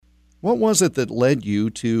What was it that led you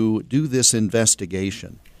to do this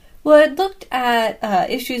investigation? Well, it looked at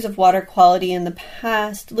issues of water quality in the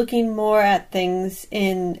past, looking more at things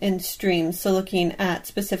in streams, so looking at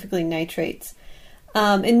specifically nitrates,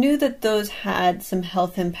 and knew that those had some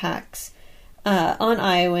health impacts on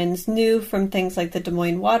Iowans, knew from things like the Des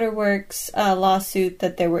Moines Water Works lawsuit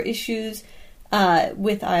that there were issues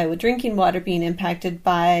with Iowa drinking water being impacted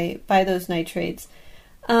by those nitrates.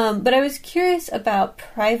 But I was curious about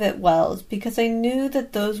private wells because I knew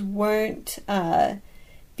that those weren't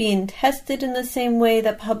being tested in the same way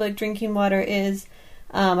that public drinking water is.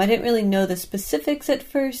 I didn't really know the specifics at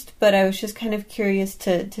first, but I was just kind of curious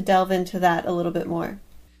to delve into that a little bit more.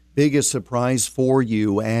 Biggest surprise for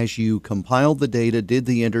you as you compiled the data, did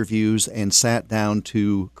the interviews, and sat down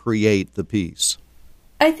to create the piece?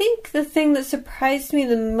 I think the thing that surprised me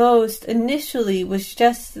the most initially was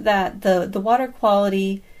just that the water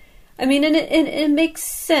quality, I mean, and it makes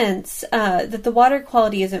sense that the water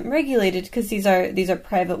quality isn't regulated because these are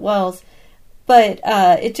private wells, but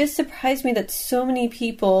it just surprised me that so many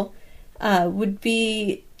people would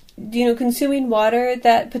be, consuming water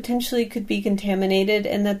that potentially could be contaminated,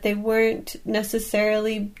 and that they weren't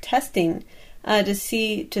necessarily testing to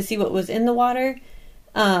see what was in the water.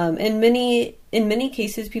 In many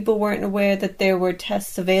cases, people weren't aware that there were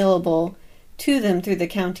tests available to them through the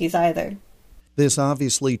counties either. This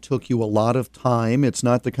obviously took you a lot of time. It's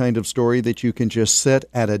not the kind of story that you can just sit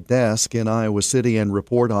at a desk in Iowa City and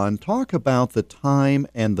report on. Talk about the time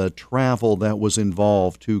and the travel that was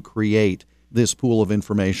involved to create this pool of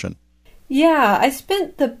information. Yeah, I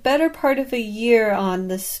spent the better part of a year on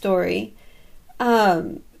this story.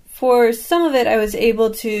 For some of it, I was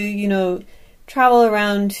able to, travel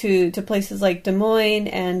around to places like Des Moines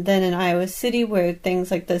and then in Iowa City, where things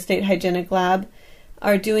like the State Hygienic Lab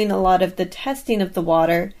are doing a lot of the testing of the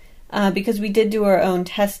water, because we did do our own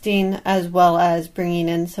testing as well as bringing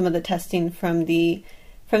in some of the testing from the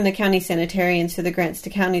county sanitarians through the Grants to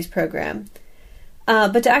Counties program.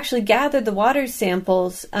 But to actually gather the water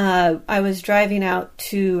samples, I was driving out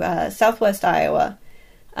to southwest Iowa,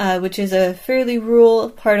 which is a fairly rural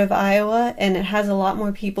part of Iowa, and it has a lot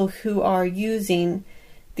more people who are using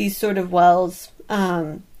these sort of wells,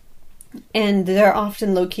 and they're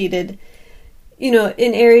often located,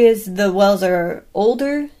 in areas the wells are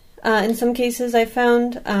older, in some cases I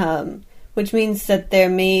found, which means that they're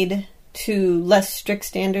made to less strict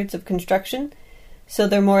standards of construction, so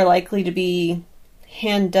they're more likely to be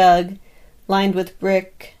hand-dug, lined with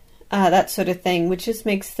brick, that sort of thing, which just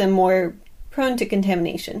makes them more prone to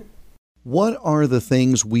contamination. What are the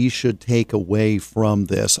things we should take away from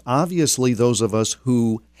this? Obviously, those of us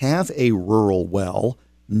who have a rural well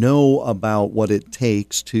know about what it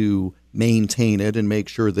takes to maintain it and make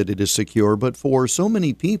sure that it is secure, but for so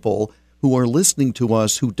many people who are listening to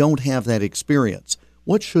us who don't have that experience,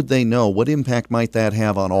 what should they know? What impact might that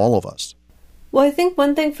have on all of us? Well, I think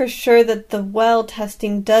one thing for sure that the well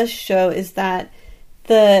testing does show is that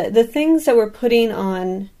the things that we're putting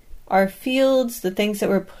on our fields, the things that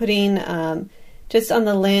we're putting just on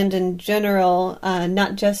the land in general,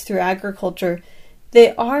 not just through agriculture,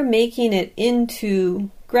 they are making it into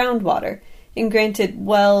groundwater. And granted,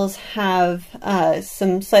 wells have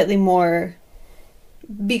some slightly more,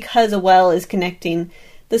 because a well is connecting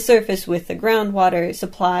the surface with the groundwater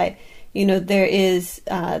supply, there is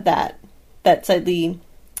that slightly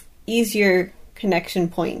easier connection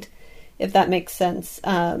point, if that makes sense.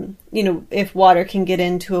 If water can get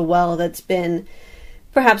into a well that's been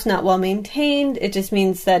perhaps not well maintained, it just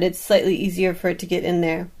means that it's slightly easier for it to get in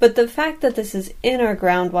there. But the fact that this is in our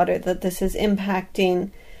groundwater, that this is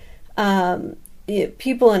impacting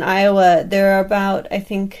people in Iowa, there are about, I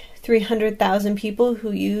think, 300,000 people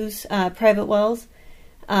who use private wells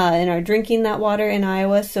and are drinking that water in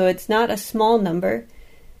Iowa, so it's not a small number.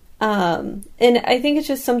 And I think it's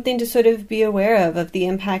just something to sort of be aware of the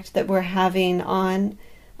impact that we're having on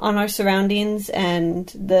our surroundings and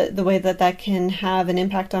the way that can have an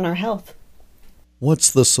impact on our health.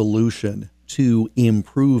 What's the solution to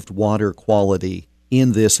improved water quality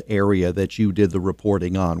in this area that you did the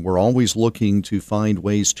reporting on? We're always looking to find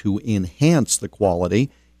ways to enhance the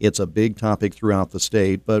quality. It's a big topic throughout the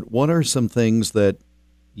state, but what are some things that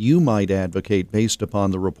you might advocate based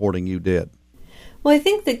upon the reporting you did? Well, I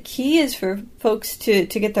think the key is for folks to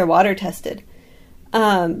get their water tested,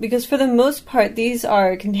 because for the most part, these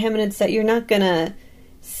are contaminants that you're not going to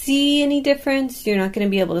see any difference. You're not going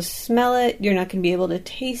to be able to smell it. You're not going to be able to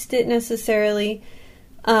taste it necessarily.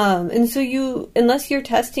 And so unless you're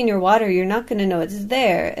testing your water, you're not going to know it's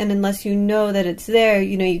there. And unless you know that it's there,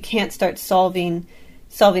 you can't start solving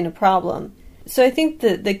a problem. So I think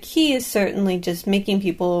the key is certainly just making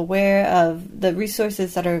people aware of the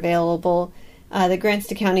resources that are available. The Grants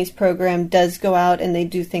to Counties program does go out and they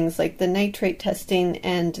do things like the nitrate testing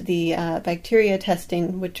and the bacteria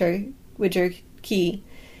testing, which are key,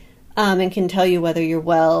 and can tell you whether your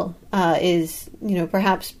well is,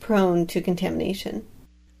 perhaps prone to contamination.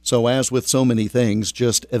 So as with so many things,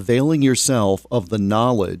 just availing yourself of the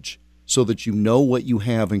knowledge so that you know what you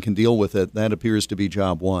have and can deal with it, that appears to be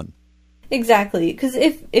job one. Exactly, because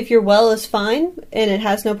if your well is fine and it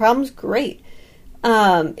has no problems, great.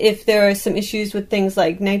 If there are some issues with things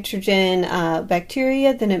like nitrogen,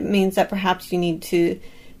 bacteria, then it means that perhaps you need to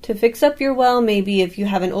fix up your well. Maybe if you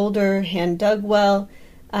have an older hand-dug well,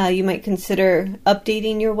 you might consider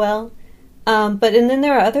updating your well. And then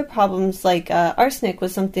there are other problems like arsenic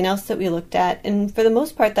was something else that we looked at, and for the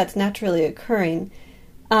most part that's naturally occurring.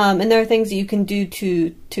 And there are things that you can do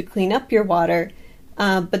to clean up your water,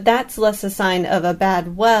 but that's less a sign of a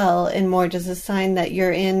bad well and more just a sign that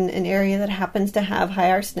you're in an area that happens to have high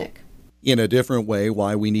arsenic. In a different way,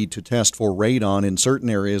 why we need to test for radon in certain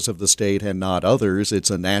areas of the state and not others, it's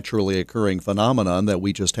a naturally occurring phenomenon that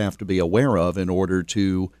we just have to be aware of in order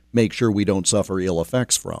to make sure we don't suffer ill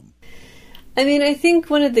effects from. I mean, I think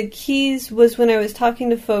one of the keys was when I was talking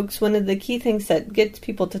to folks, one of the key things that gets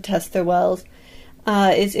people to test their wells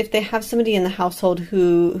is if they have somebody in the household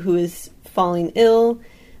who is falling ill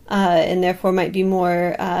and therefore might be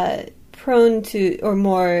more prone to or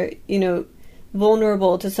more,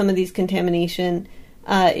 vulnerable to some of these contamination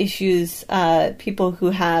issues. People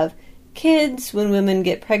who have kids, when women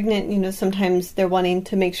get pregnant, sometimes they're wanting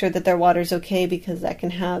to make sure that their water's okay because that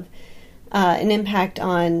can have an impact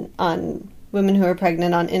on women who are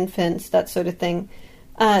pregnant, on infants, that sort of thing.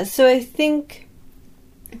 So I think,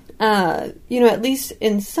 at least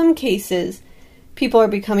in some cases, people are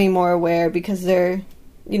becoming more aware because they're,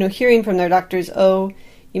 hearing from their doctors, oh,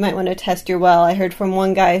 you might want to test your well. I heard from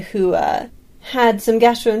one guy who had some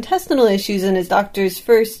gastrointestinal issues, and his doctor's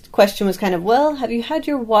first question was kind of, well, have you had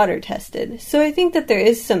your water tested? So I think that there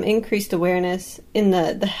is some increased awareness in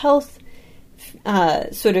the health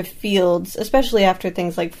sort of fields, especially after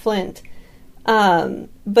things like Flint.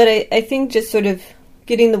 But I think just sort of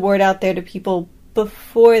getting the word out there to people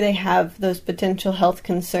before they have those potential health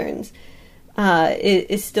concerns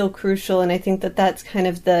is still crucial, and I think that that's kind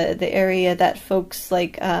of the area that folks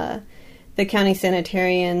like the county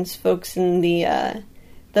sanitarians, folks in the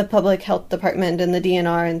public health department and the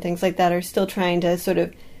DNR and things like that are still trying to sort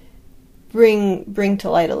of bring to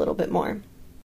light a little bit more.